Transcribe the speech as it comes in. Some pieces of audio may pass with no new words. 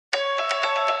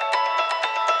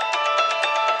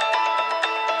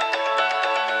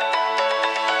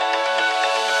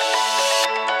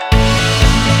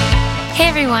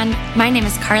everyone, my name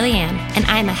is Carly Ann, and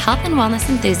I'm a health and wellness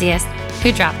enthusiast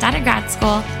who dropped out of grad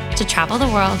school to travel the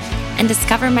world and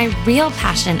discover my real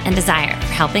passion and desire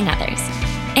for helping others.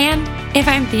 And if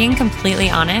I'm being completely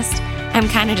honest, I'm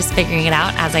kind of just figuring it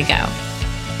out as I go.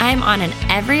 I'm on an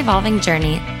ever-evolving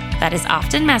journey that is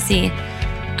often messy,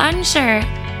 unsure,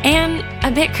 and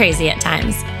a bit crazy at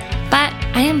times, but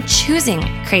I am choosing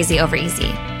crazy over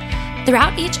easy.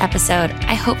 Throughout each episode,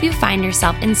 I hope you find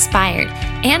yourself inspired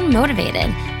and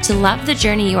motivated to love the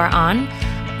journey you are on,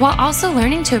 while also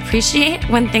learning to appreciate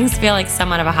when things feel like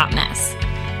somewhat of a hot mess.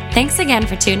 Thanks again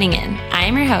for tuning in. I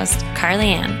am your host, Carly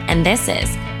Ann, and this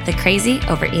is the Crazy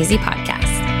Over Easy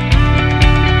podcast.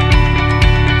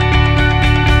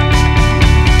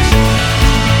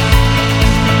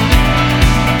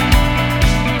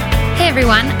 Hey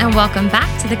everyone, and welcome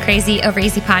back to the Crazy Over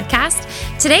Easy podcast.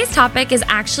 Today's topic is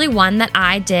actually one that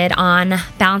I did on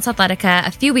Balance Athletica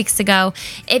a few weeks ago.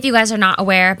 If you guys are not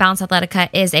aware, Balance Athletica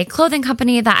is a clothing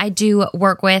company that I do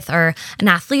work with, or an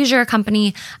athleisure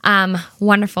company.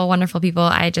 Wonderful, wonderful people.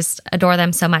 I just adore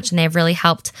them so much, and they've really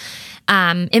helped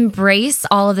embrace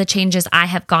all of the changes I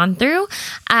have gone through.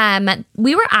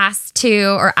 We were asked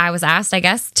to, or I was asked, I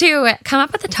guess, to come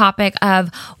up with the topic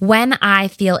of when I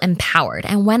feel empowered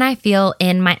and when I feel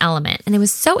in my element. And it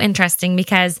was so interesting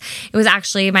because it was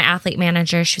actually my athlete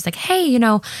manager. She was like, hey,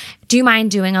 do you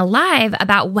mind doing a live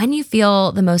about when you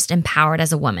feel the most empowered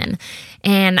as a woman?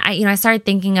 And I started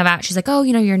thinking about, she's like, oh,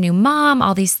 you're a new mom,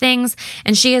 all these things.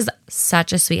 And she is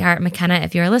such a sweetheart. McKenna,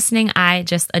 if you're listening, I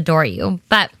just adore you.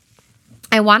 But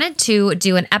I wanted to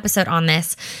do an episode on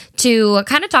this to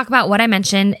kind of talk about what I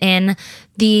mentioned in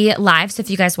the live. So if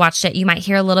you guys watched it, you might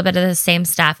hear a little bit of the same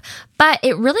stuff, but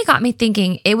it really got me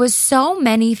thinking. It was so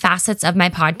many facets of my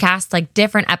podcast, like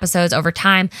different episodes over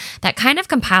time that kind of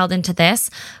compiled into this,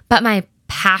 but my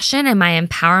passion and my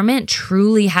empowerment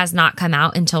truly has not come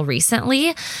out until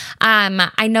recently.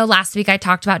 I know last week I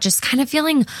talked about just kind of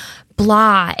feeling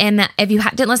blah. And if you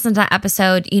didn't listen to that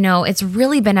episode, it's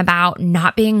really been about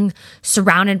not being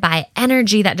surrounded by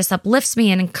energy that just uplifts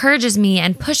me and encourages me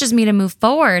and pushes me to move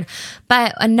forward.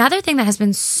 But another thing that has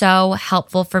been so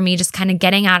helpful for me, just kind of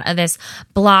getting out of this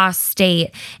blah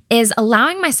state, is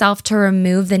allowing myself to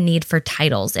remove the need for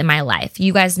titles in my life.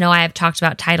 You guys know I have talked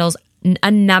about titles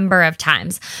a number of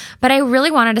times, but I really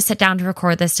wanted to sit down to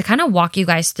record this to kind of walk you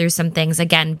guys through some things.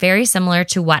 Again, very similar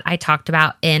to what I talked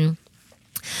about in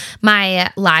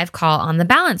my live call on the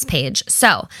balance page.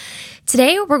 So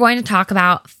today we're going to talk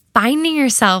about finding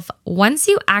yourself once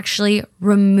you actually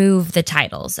remove the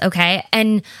titles, okay?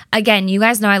 And again, you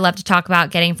guys know I love to talk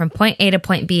about getting from point A to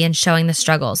point B and showing the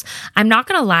struggles. I'm not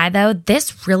going to lie though,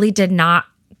 this really did not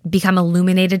become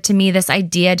illuminated to me. This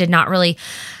idea did not really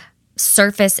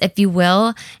surface, if you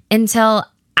will, until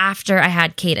after I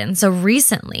had Caden. So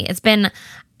recently,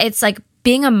 it's like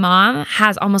being a mom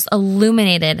has almost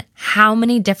illuminated how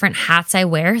many different hats I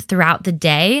wear throughout the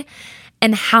day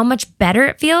and how much better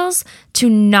it feels to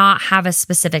not have a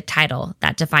specific title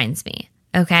that defines me.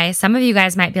 Okay. Some of you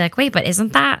guys might be like, wait, but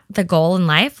isn't that the goal in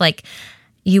life? Like,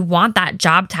 you want that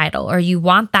job title, or you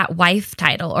want that wife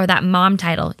title, or that mom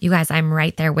title. You guys, I'm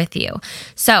right there with you.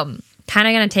 So kind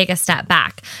of going to take a step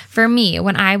back. For me,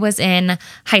 when I was in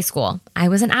high school, I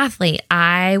was an athlete.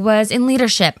 I was in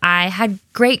leadership. I had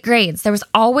great grades. There was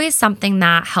always something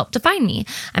that helped define me.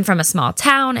 I'm from a small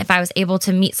town. If I was able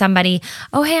to meet somebody,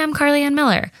 oh, hey, I'm Carly Ann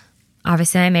Miller.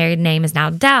 Obviously, my married name is now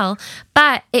Dell,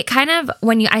 but it kind of,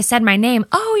 when I said my name,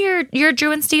 oh, you're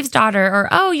Drew and Steve's daughter, or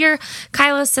oh, you're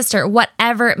Kyla's sister,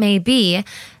 whatever it may be,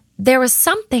 there was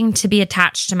something to be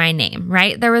attached to my name,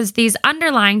 right? There was these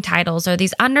underlying titles or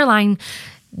these underlying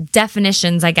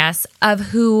definitions, I guess, of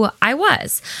who I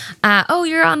was. Oh,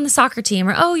 you're on the soccer team,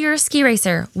 or oh, you're a ski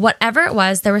racer. Whatever it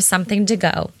was, there was something to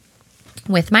go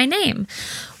with my name.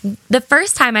 The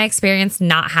first time I experienced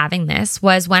not having this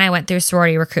was when I went through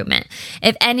sorority recruitment.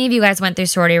 If any of you guys went through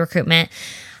sorority recruitment,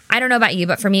 I don't know about you,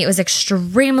 but for me, it was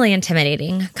extremely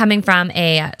intimidating. Coming from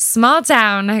a small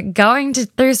town, going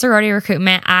through sorority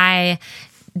recruitment, I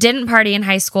didn't party in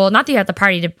high school. Not that you have to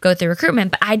party to go through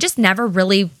recruitment, but I just never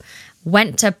really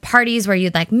went to parties where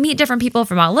you'd like meet different people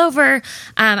from all over.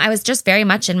 I was just very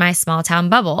much in my small town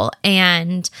bubble.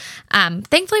 And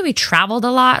thankfully, we traveled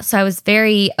a lot. So I was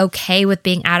very okay with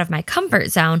being out of my comfort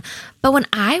zone. But when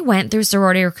I went through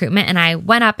sorority recruitment and I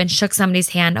went up and shook somebody's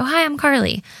hand, oh, hi, I'm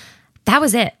Carly. That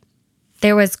was it.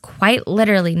 There was quite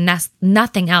literally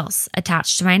nothing else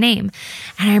attached to my name.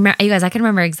 And I remember, you guys, I can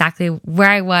remember exactly where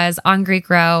I was on Greek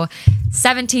Row,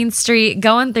 17th Street,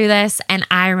 going through this. And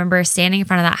I remember standing in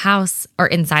front of that house, or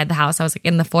inside the house. I was like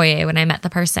in the foyer when I met the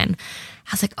person.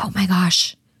 I was like, oh my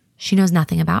gosh, she knows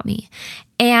nothing about me.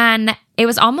 And it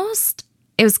was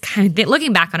kind of,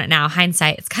 looking back on it now,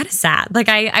 hindsight, it's kind of sad. Like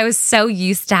I was so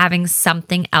used to having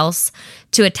something else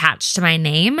to attach to my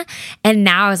name. And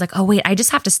now I was like, oh wait, I just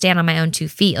have to stand on my own 2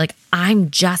 feet. Like I'm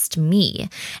just me.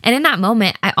 And in that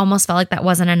moment, I almost felt like that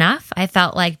wasn't enough. I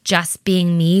felt like just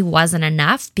being me wasn't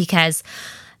enough because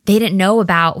they didn't know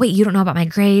about, wait, you don't know about my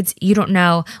grades. You don't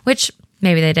know, which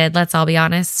maybe they did. Let's all be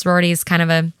honest. Sorority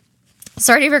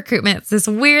recruitment. It's this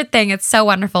weird thing. It's so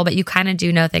wonderful, but you kind of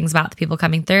do know things about the people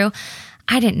coming through.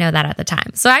 I didn't know that at the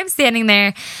time. So I'm standing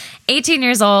there, 18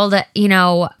 years old,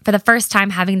 for the first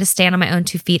time having to stand on my own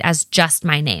 2 feet as just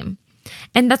my name.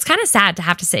 And that's kind of sad to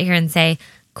have to sit here and say,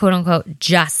 quote unquote,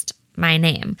 just my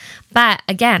name. But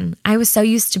again, I was so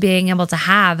used to being able to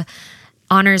have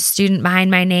honors student behind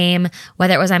my name,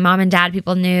 whether it was my mom and dad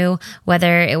people knew,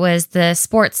 whether it was the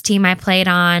sports team I played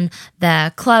on,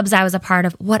 the clubs I was a part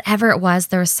of, whatever it was,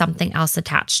 there was something else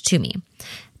attached to me.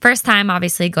 First time,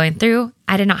 obviously, going through,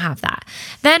 I did not have that.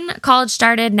 Then college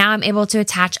started. Now I'm able to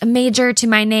attach a major to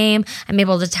my name. I'm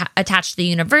able to attach the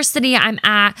university I'm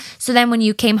at. So then when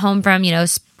you came home from,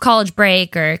 college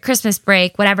break or Christmas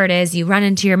break, whatever it is, you run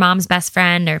into your mom's best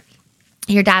friend or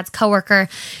your dad's coworker,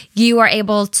 you are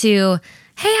able to,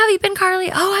 hey, how have you been, Carly?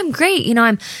 Oh, I'm great.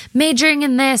 I'm majoring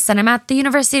in this and I'm at the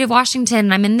University of Washington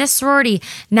and I'm in this sorority.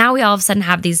 Now we all of a sudden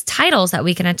have these titles that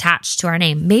we can attach to our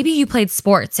name. Maybe you played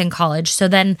sports in college. So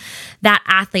then that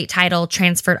athlete title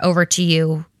transferred over to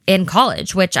you in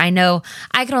college, which I know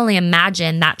I can only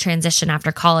imagine that transition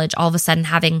after college, all of a sudden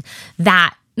having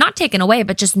that not taken away,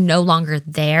 but just no longer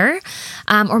there.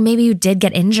 Or maybe you did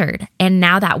get injured and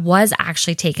now that was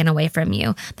actually taken away from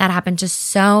you. That happened to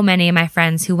so many of my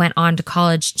friends who went on to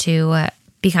college to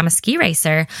become a ski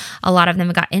racer. A lot of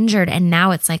them got injured and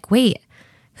now it's like, wait,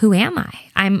 who am I?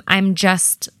 I'm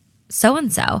just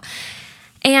so-and-so.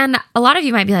 And a lot of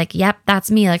you might be like, yep,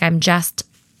 that's me. Like I'm just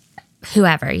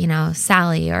whoever,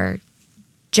 Sally or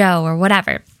Joe or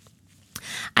whatever.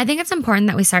 I think it's important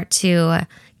that we start to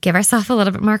give ourselves a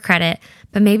little bit more credit,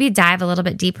 but maybe dive a little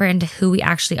bit deeper into who we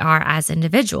actually are as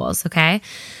individuals, okay?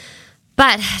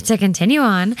 But to continue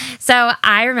on, so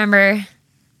I remember,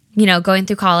 going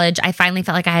through college, I finally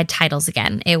felt like I had titles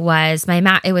again. It was my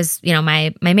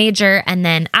major, and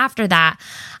then after that,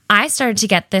 I started to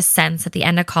get this sense at the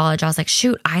end of college. I was like,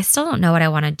 shoot, I still don't know what I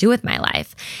want to do with my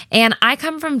life. And I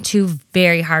come from 2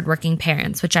 very hardworking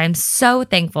parents, which I'm so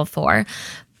thankful for.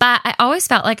 But I always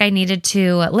felt like I needed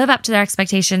to live up to their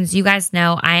expectations. You guys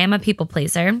know I am a people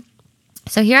pleaser.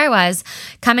 So here I was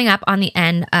coming up on the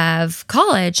end of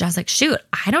college. I was like, shoot,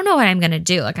 I don't know what I'm going to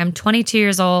do. Like I'm 22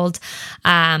 years old.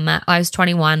 I was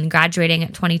 21, graduating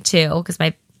at 22 because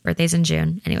my birthday's in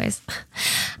June. Anyways,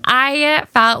 I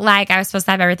felt like I was supposed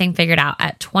to have everything figured out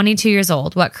at 22 years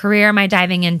old. What career am I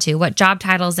diving into? What job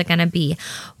title is it going to be?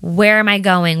 Where am I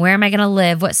going? Where am I going to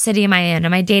live? What city am I in?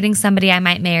 Am I dating somebody I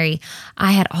might marry?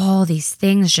 I had all these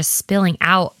things just spilling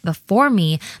out before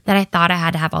me that I thought I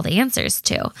had to have all the answers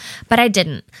to, but I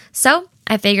didn't. So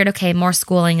I figured, okay, more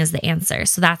schooling is the answer.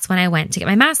 So that's when I went to get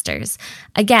my master's.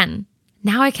 Again,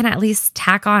 now I can at least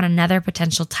tack on another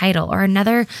potential title or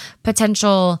another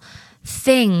potential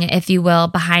thing, if you will,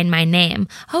 behind my name.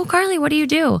 Oh, Carly, what do you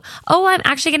do? Oh, I'm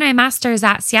actually getting my master's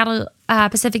at Seattle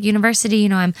Pacific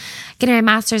University. I'm getting my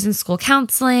master's in school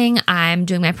counseling. I'm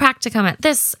doing my practicum at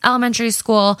this elementary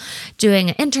school, doing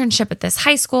an internship at this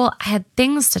high school. I had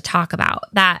things to talk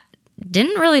about that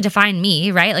didn't really define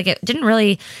me, right? Like it didn't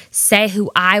really say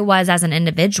who I was as an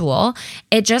individual.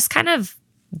 It just kind of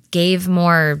gave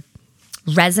more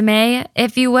resume,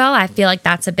 if you will. I feel like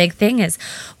that's a big thing is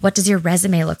what does your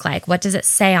resume look like? What does it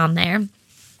say on there?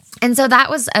 And so that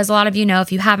was, as a lot of you know,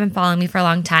 if you have been following me for a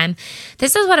long time,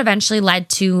 this is what eventually led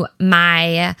to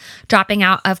my dropping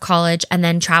out of college and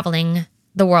then traveling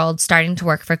the world, starting to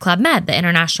work for Club Med, the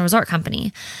international resort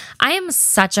company. I am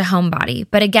such a homebody,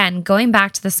 but again, going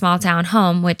back to the small town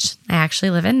home, which I actually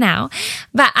live in now,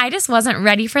 but I just wasn't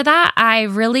ready for that. I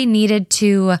really needed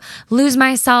to lose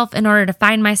myself in order to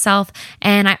find myself.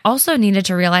 And I also needed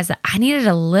to realize that I needed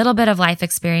a little bit of life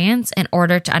experience in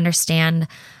order to understand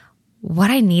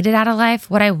what I needed out of life,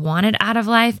 what I wanted out of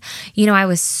life. I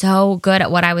was so good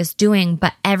at what I was doing,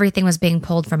 but everything was being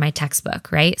pulled from my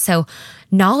textbook, right? So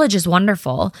knowledge is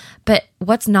wonderful, but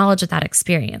what's knowledge without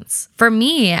experience? For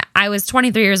me, I was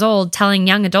 23 years old telling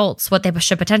young adults what they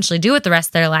should potentially do with the rest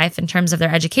of their life in terms of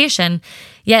their education,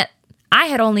 yet I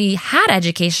had only had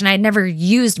education. I had never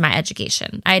used my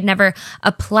education. I had never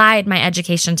applied my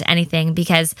education to anything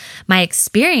because my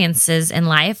experiences in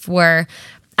life were,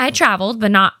 I traveled, but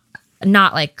not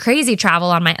not like crazy travel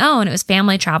on my own. It was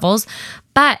family travels,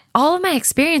 but all of my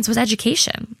experience was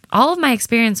education. All of my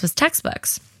experience was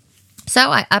textbooks.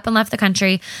 So I up and left the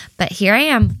country, but here I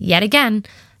am yet again,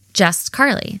 just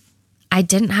Carly. I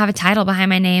didn't have a title behind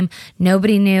my name.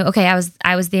 Nobody knew. Okay,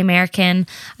 I was the American.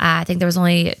 I think there was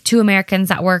only 2 Americans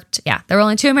that worked. Yeah, there were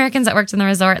only 2 Americans that worked in the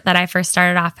resort that I first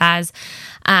started off as.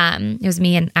 It was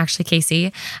me and actually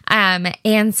Casey.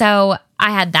 And so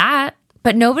I had that,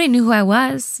 but nobody knew who I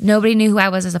was. Nobody knew who I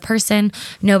was as a person.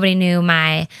 Nobody knew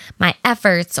my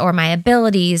efforts or my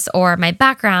abilities or my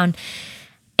background.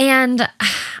 And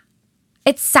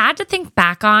it's sad to think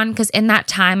back on, because in that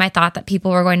time I thought that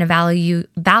people were going to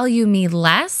value me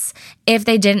less if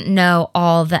they didn't know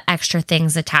all the extra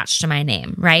things attached to my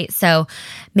name, right? So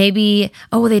maybe,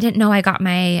 they didn't know I got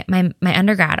my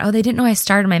undergrad. Oh, they didn't know I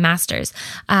started my master's.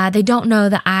 They don't know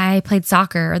that I played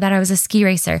soccer or that I was a ski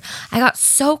racer. I got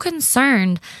so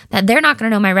concerned that they're not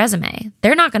going to know my resume.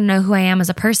 They're not going to know who I am as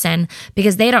a person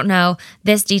because they don't know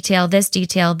this detail, this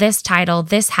title,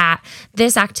 this hat,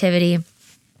 this activity.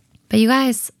 But you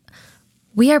guys,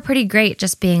 we are pretty great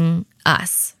just being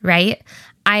us, right?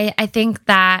 I think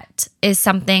that is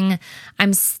something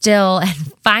I'm still and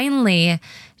finally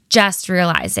just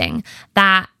realizing,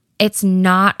 that it's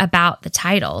not about the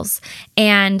titles.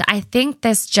 And I think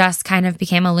this just kind of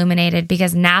became illuminated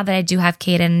because now that I do have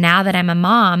Caden, now that I'm a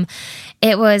mom,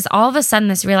 it was all of a sudden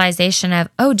this realization of,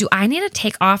 do I need to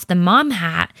take off the mom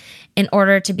hat in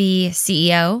order to be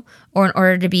CEO, or in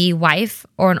order to be wife,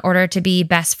 or in order to be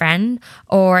best friend,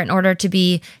 or in order to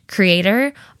be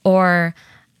creator, or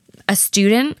a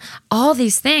student, all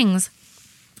these things.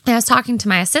 And I was talking to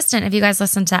my assistant, if you guys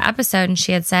listened to that episode, and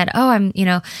she had said, I'm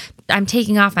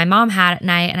taking off my mom hat at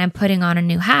night and I'm putting on a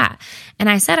new hat. And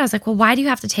I was like, well, why do you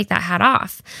have to take that hat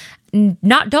off?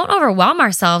 Don't overwhelm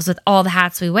ourselves with all the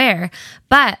hats we wear,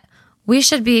 but we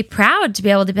should be proud to be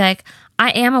able to be like, I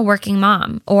am a working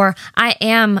mom, or I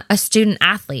am a student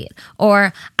athlete,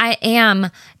 or I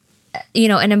am,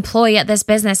 an employee at this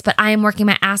business, but I am working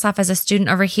my ass off as a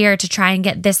student over here to try and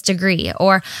get this degree,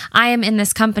 or I am in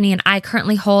this company and I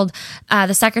currently hold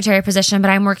the secretary position,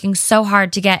 but I'm working so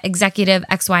hard to get executive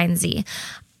X, Y, and Z.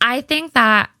 I think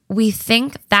that we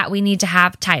think that we need to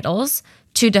have titles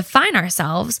to define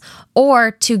ourselves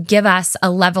or to give us a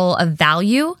level of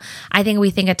value. I think we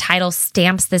think a title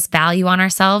stamps this value on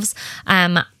ourselves.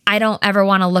 I don't ever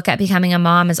want to look at becoming a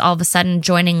mom as all of a sudden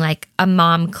joining like a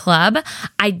mom club.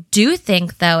 I do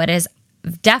think, though, it has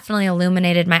definitely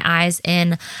illuminated my eyes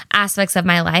in aspects of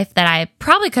my life that I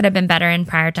probably could have been better in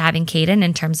prior to having Caden,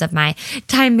 in terms of my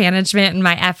time management and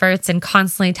my efforts, and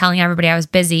constantly telling everybody I was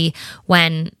busy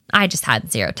when I just had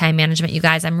zero time management, you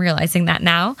guys. I'm realizing that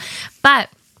now. But,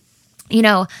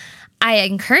 I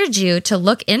encourage you to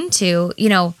look into,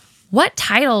 what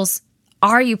titles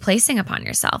are you placing upon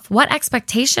yourself? What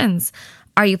expectations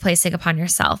are you placing upon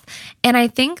yourself? And I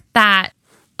think that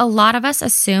a lot of us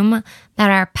assume that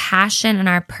our passion and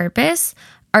our purpose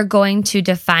are going to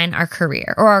define our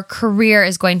career, or our career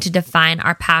is going to define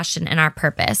our passion and our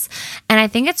purpose. And I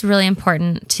think it's really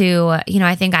important to,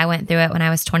 I think I went through it when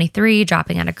I was 23,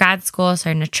 dropping out of grad school,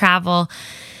 starting to travel.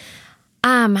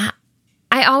 I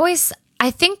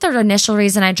think the initial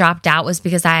reason I dropped out was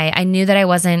because I knew that I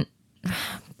wasn't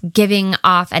giving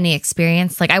off any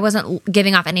experience. Like I wasn't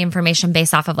giving off any information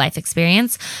based off of life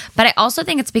experience. But I also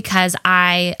think it's because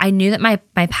I knew that my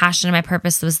passion and my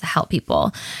purpose was to help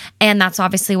people. And that's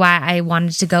obviously why I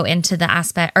wanted to go into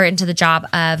the job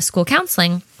of school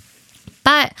counseling.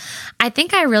 But I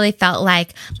think I really felt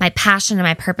like my passion and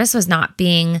my purpose was not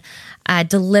being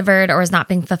delivered, or was not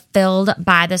being fulfilled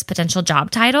by this potential job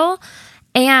title.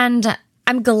 And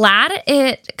I'm glad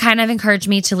it kind of encouraged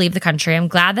me to leave the country. I'm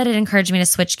glad that it encouraged me to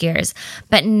switch gears.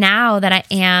 But now that I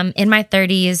am in my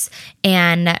 30s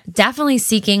and definitely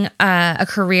seeking a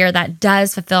career that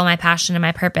does fulfill my passion and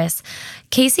my purpose,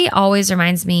 Casey always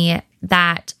reminds me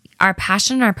that our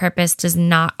passion and our purpose does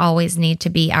not always need to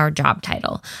be our job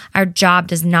title. Our job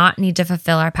does not need to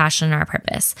fulfill our passion and our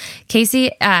purpose.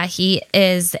 Casey, he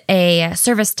is a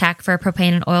service tech for a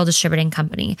propane and oil distributing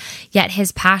company, yet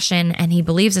his passion and he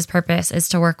believes his purpose is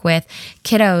to work with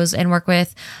kiddos and work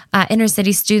with inner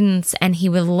city students. And he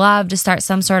would love to start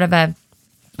some sort of a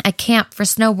camp for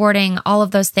snowboarding, all of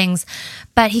those things.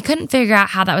 But he couldn't figure out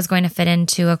how that was going to fit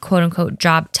into a quote unquote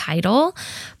job title.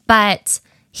 But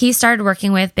he started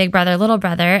working with Big Brother, Little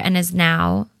Brother, and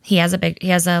he has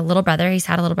a little brother. He's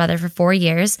had a little brother for 4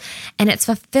 years, and it's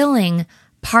fulfilling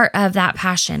part of that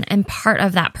passion and part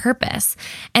of that purpose.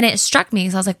 And it struck me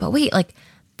because I was like, but wait, like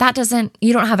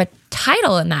you don't have a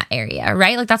title in that area,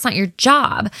 right? Like that's not your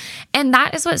job. And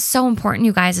that is what's so important,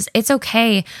 you guys, is it's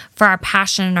okay for our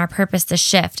passion and our purpose to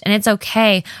shift. And it's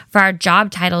okay for our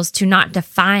job titles to not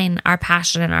define our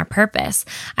passion and our purpose.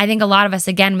 I think a lot of us,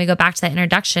 again, we go back to that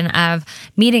introduction of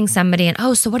meeting somebody and,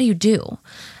 oh, so what do you do?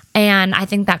 And I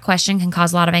think that question can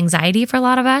cause a lot of anxiety for a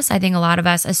lot of us. I think a lot of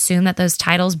us assume that those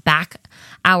titles back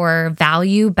our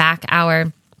value, back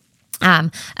our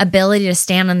ability to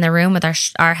stand in the room with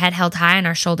our head held high and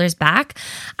our shoulders back.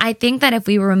 I think that if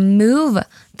we remove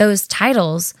those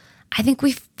titles, I think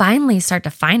we finally start to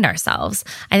find ourselves.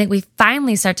 I think we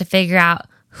finally start to figure out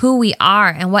who we are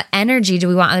and what energy do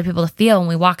we want other people to feel when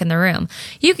we walk in the room.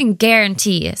 You can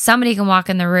guarantee somebody can walk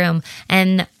in the room,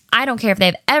 and I don't care if they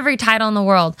have every title in the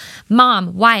world,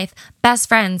 mom, wife, best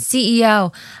friend,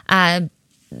 CEO,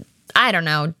 I don't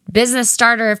know, business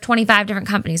starter of 25 different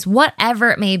companies, whatever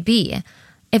it may be.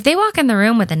 If they walk in the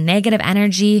room with a negative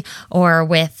energy or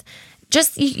with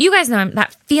just, you guys know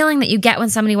that feeling that you get when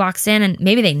somebody walks in and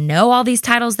maybe they know all these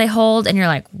titles they hold and you're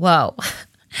like, whoa,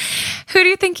 who do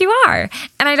you think you are?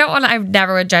 And I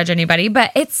never would judge anybody,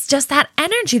 but it's just that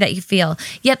energy that you feel.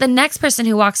 Yet the next person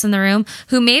who walks in the room,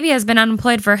 who maybe has been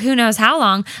unemployed for who knows how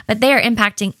long, but they are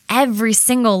impacting every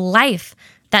single life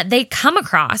that they come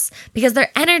across because their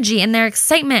energy and their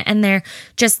excitement and their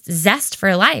just zest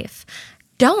for life.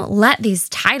 Don't let these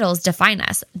titles define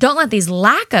us. Don't let these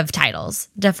lack of titles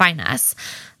define us.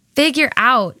 Figure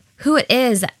out who it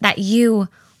is that you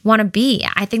want to be.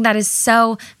 I think that is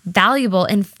so valuable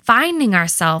in finding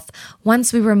ourselves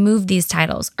once we remove these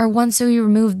titles or once we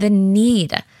remove the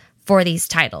need for these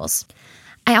titles.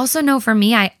 I also know for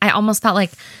me, I almost felt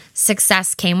like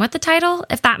success came with the title,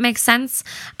 if that makes sense.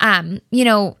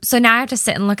 So now I have to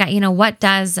sit and look at, what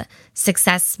does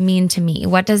success mean to me?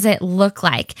 What does it look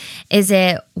like? Is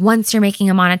it once you're making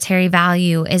a monetary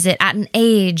value? Is it at an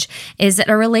age? Is it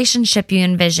a relationship you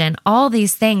envision? All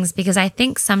these things, because I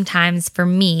think sometimes for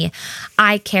me,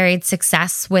 I carried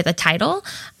success with a title.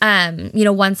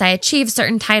 Once I achieved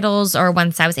certain titles or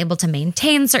once I was able to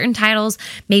maintain certain titles,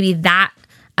 maybe that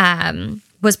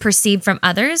was perceived from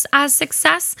others as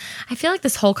success. I feel like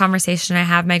this whole conversation, I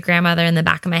have my grandmother in the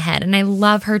back of my head, and I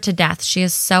love her to death. She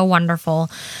is so wonderful,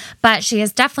 but she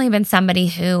has definitely been somebody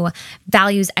who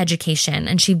values education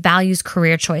and she values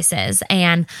career choices,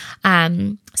 and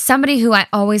somebody who I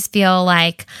always feel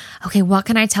like, okay, what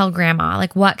can I tell grandma?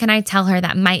 Like, what can I tell her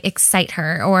that might excite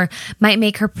her or might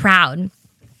make her proud?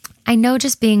 I know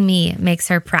just being me makes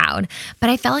her proud, but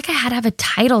I felt like I had to have a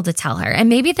title to tell her. And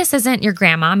maybe this isn't your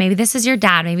grandma. Maybe this is your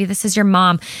dad. Maybe this is your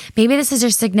mom. Maybe this is your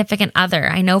significant other.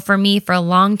 I know for me, for a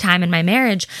long time in my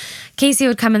marriage, Casey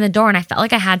would come in the door and I felt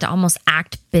like I had to almost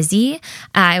act busy.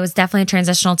 It was definitely a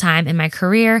transitional time in my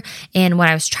career, in what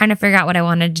I was trying to figure out what I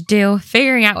wanted to do,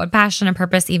 figuring out what passion and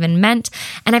purpose even meant.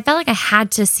 And I felt like I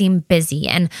had to seem busy.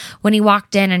 And when he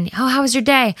walked in and, oh, how was your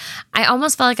day? I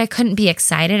almost felt like I couldn't be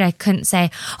excited. I couldn't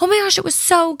say, oh my gosh, it was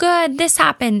so good. This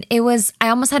happened. I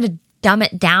almost had to dumb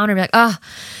it down or be like, oh,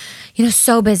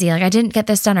 so busy. Like I didn't get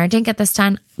this done or I didn't get this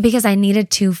done, because I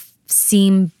needed to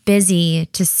seem busy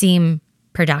to seem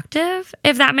productive,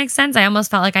 if that makes sense. I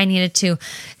almost felt like I needed to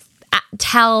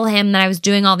tell him that I was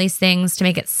doing all these things to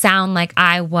make it sound like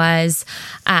I was,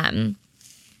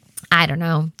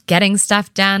 getting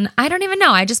stuff done. I don't even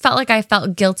know. I just felt like I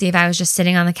felt guilty if I was just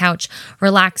sitting on the couch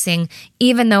relaxing,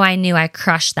 even though I knew I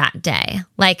crushed that day.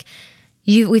 Like,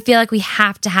 we feel like we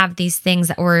have to have these things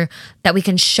that we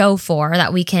can show for,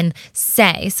 that we can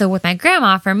say. So with my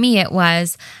grandma, for me, it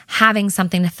was having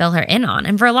something to fill her in on.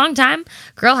 And for a long time,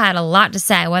 girl had a lot to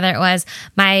say, whether it was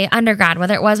my undergrad,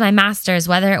 whether it was my master's,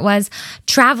 whether it was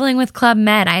traveling with Club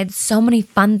Med. I had so many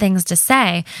fun things to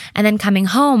say. And then coming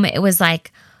home, it was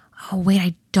like, oh, wait,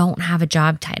 I don't have a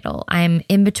job title. I'm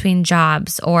in between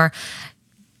jobs, or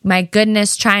my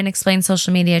goodness, try and explain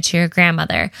social media to your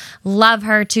grandmother. Love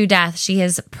her to death. She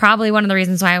is probably one of the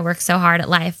reasons why I work so hard at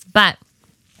life. But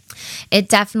it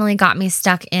definitely got me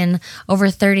stuck in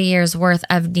over 30 years worth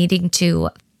of needing to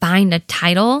find a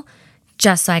title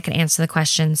just so I could answer the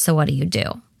question, so what do you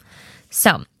do?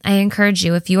 So I encourage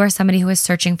you, if you are somebody who is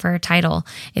searching for a title,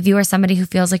 if you are somebody who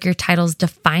feels like your titles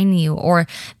define you or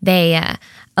they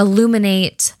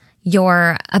illuminate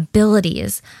your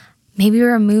abilities, maybe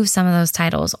remove some of those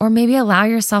titles, or maybe allow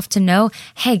yourself to know,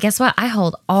 hey, guess what? I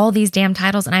hold all these damn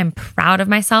titles and I'm proud of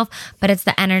myself, but it's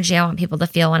the energy I want people to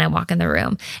feel when I walk in the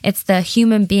room. It's the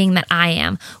human being that I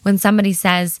am. When somebody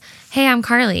says, hey, I'm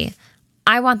Carly,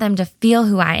 I want them to feel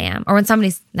who I am. Or when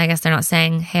somebody's, I guess they're not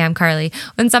saying, hey, I'm Carly.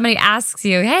 When somebody asks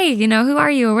you, hey, who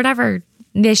are you, or whatever,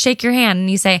 They shake your hand and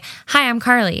you say, "Hi, I'm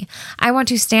Carly." I want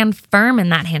to stand firm in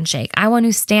that handshake. I want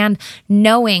to stand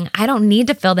knowing I don't need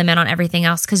to fill them in on everything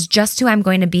else, because just who I'm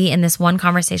going to be in this one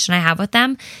conversation I have with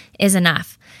them is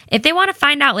enough. If they want to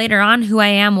find out later on who I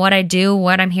am, what I do,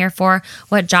 what I'm here for,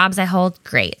 what jobs I hold,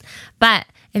 great. But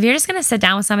if you're just going to sit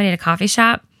down with somebody at a coffee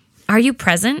shop, are you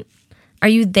present? Are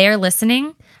you there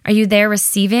listening? Are you there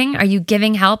receiving? Are you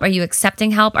giving help? Are you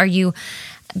accepting help? Are you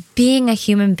being a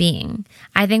human being?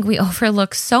 I think we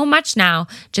overlook so much now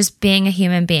just being a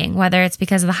human being, whether it's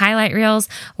because of the highlight reels,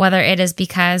 whether it is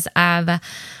because of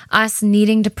us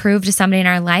needing to prove to somebody in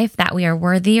our life that we are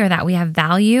worthy or that we have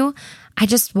value. I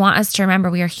just want us to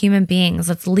remember we are human beings.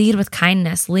 Let's lead with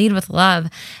kindness, lead with love,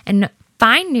 and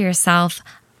find yourself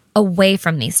away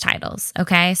from these titles,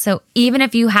 okay? So even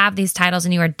if you have these titles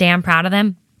and you are damn proud of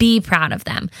them, be proud of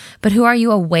them. But who are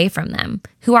you away from them?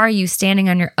 Who are you standing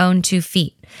on your own 2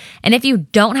 feet? And if you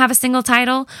don't have a single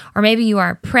title, or maybe you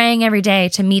are praying every day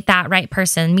to meet that right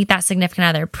person, meet that significant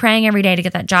other, praying every day to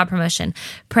get that job promotion,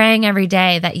 praying every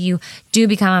day that you do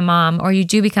become a mom or you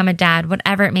do become a dad,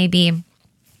 whatever it may be,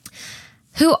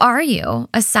 who are you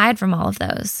aside from all of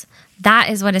those? That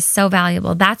is what is so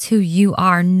valuable. That's who you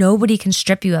are. Nobody can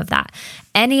strip you of that.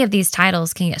 Any of these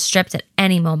titles can get stripped at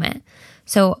any moment.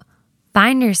 So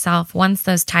find yourself once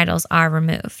those titles are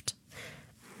removed.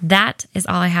 That is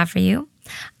all I have for you.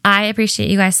 I appreciate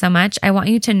you guys so much. I want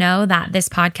you to know that this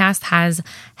podcast has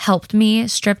helped me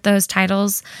strip those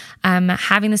titles.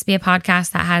 Having this be a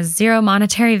podcast that has zero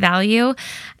monetary value,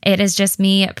 it is just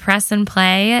me press and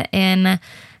play in,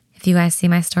 if you guys see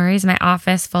my stories, my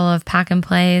office full of pack and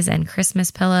plays and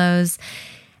Christmas pillows.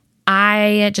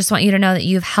 I just want you to know that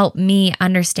you've helped me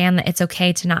understand that it's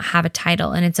okay to not have a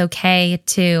title, and it's okay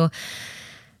to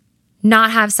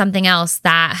not have something else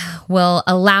that will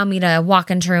allow me to walk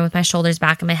into a room with my shoulders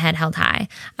back and my head held high.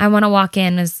 I want to walk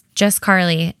in as just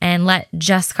Carly and let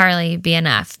just Carly be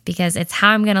enough, because it's how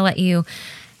I'm going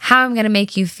to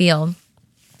make you feel.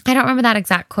 I don't remember that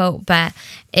exact quote, but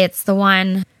it's the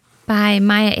one by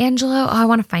Maya Angelou. Oh, I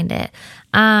want to find it.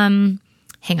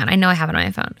 Hang on. I know I have it on my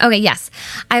phone. Okay. Yes.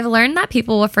 I've learned that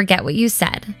people will forget what you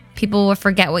said. People will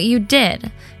forget what you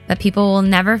did, but people will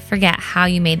never forget how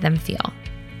you made them feel.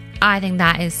 I think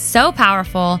that is so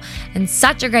powerful and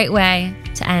such a great way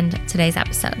to end today's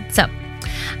episode. So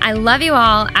I love you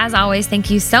all. As always, thank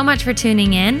you so much for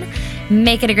tuning in.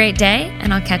 Make it a great day,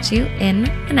 and I'll catch you in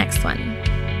the next one.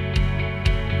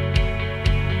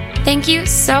 Thank you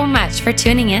so much for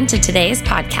tuning in to today's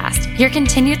podcast. Your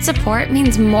continued support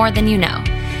means more than you know.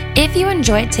 If you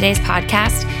enjoyed today's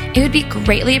podcast, it would be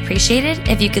greatly appreciated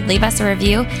if you could leave us a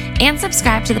review and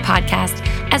subscribe to the podcast,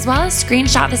 as well as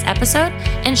screenshot this episode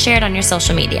and share it on your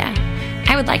social media.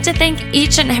 I would like to thank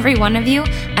each and every one of you,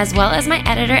 as well as my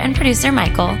editor and producer,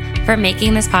 Michael, for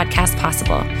making this podcast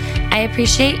possible. I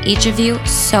appreciate each of you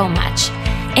so much.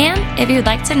 And if you'd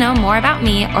like to know more about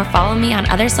me or follow me on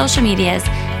other social medias,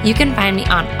 you can find me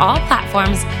on all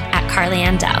platforms at Carly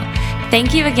Andell.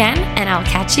 Thank you again, and I'll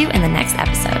catch you in the next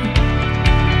episode.